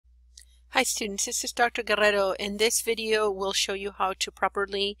Hi students, this is Dr. Guerrero. In this video we'll show you how to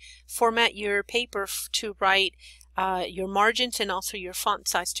properly format your paper to write your margins and also your font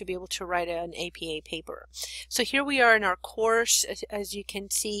size to be able to write an APA paper. So here we are in our course. As you can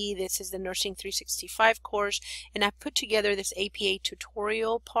see, this is the Nursing 365 course, and I've put together this APA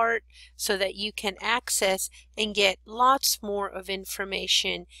tutorial part so that you can access and get lots more of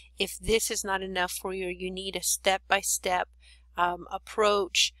information. If this is not enough for you, you need a step-by-step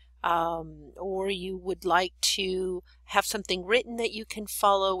approach, or you would like to have something written that you can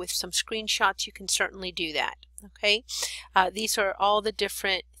follow with some screenshots, you can certainly do that. Okay, these are all the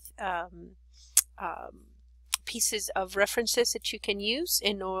different pieces of references that you can use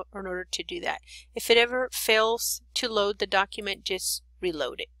in order to do that. If it ever fails to load the document, just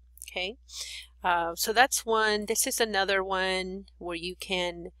reload it. Okay, so that's one. This is another one where you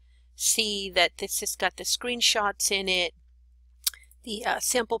can see that this has got the screenshots in it. The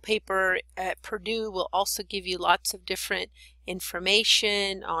sample paper at Purdue will also give you lots of different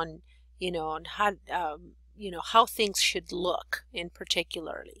information on, on how, how things should look in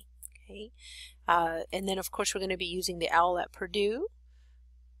particularly. Okay, and then of course we're going to be using the OWL at Purdue,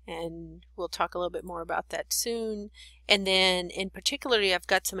 and we'll talk a little bit more about that soon. And then in particularly, I've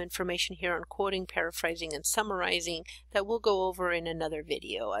got some information here on quoting, paraphrasing, and summarizing that we'll go over in another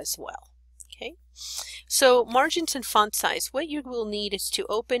video as well. Okay, so margins and font size. What you will need is to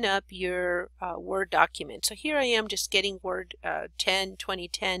open up your Word document. So here I am just getting Word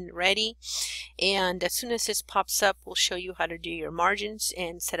 2010 ready, and as soon as this pops up, we'll show you how to do your margins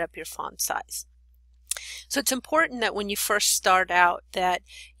and set up your font size. So it's important that when you first start out that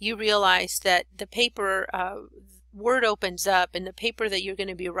you realize that the paper Word opens up, and the paper that you're going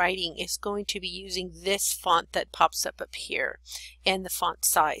to be writing is going to be using this font that pops up here, and the font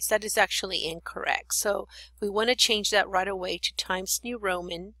size. That is actually incorrect. So we want to change that right away to Times New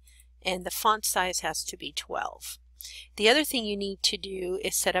Roman, and the font size has to be 12. The other thing you need to do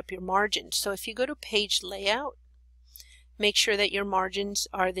is set up your margins. So if you go to Page Layout, make sure that your margins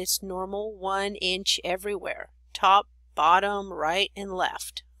are this normal 1 inch everywhere, top, bottom, right, and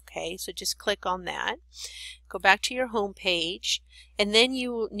left. Okay, so just click on that. Go back to your home page, and then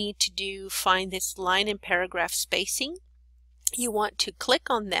you need to find this line and paragraph spacing. You want to click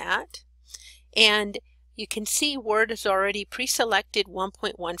on that, and you can see Word is already pre-selected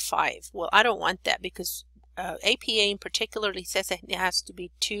 1.15. Well, I don't want that because APA in particularly says that it has to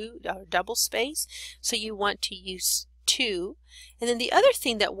be double space, so you want to use 2. And then the other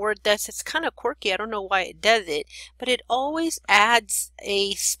thing that Word does, it's kind of quirky, I don't know why it does it, but it always adds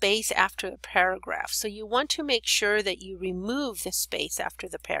a space after the paragraph. So you want to make sure that you remove the space after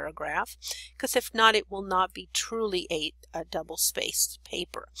the paragraph, because if not, it will not be truly a double-spaced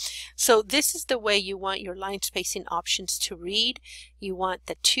paper. So this is the way you want your line spacing options to read. You want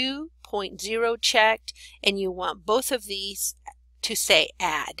the 2.0 checked, and you want both of these to say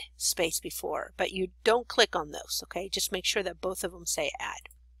add space before, but you don't click on those. Okay, just make sure that both of them say add.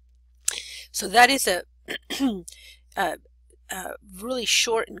 So that is a really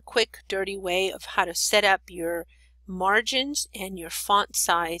short and quick, dirty way of how to set up your margins and your font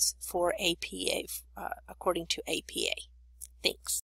size for APA according to APA. Thanks.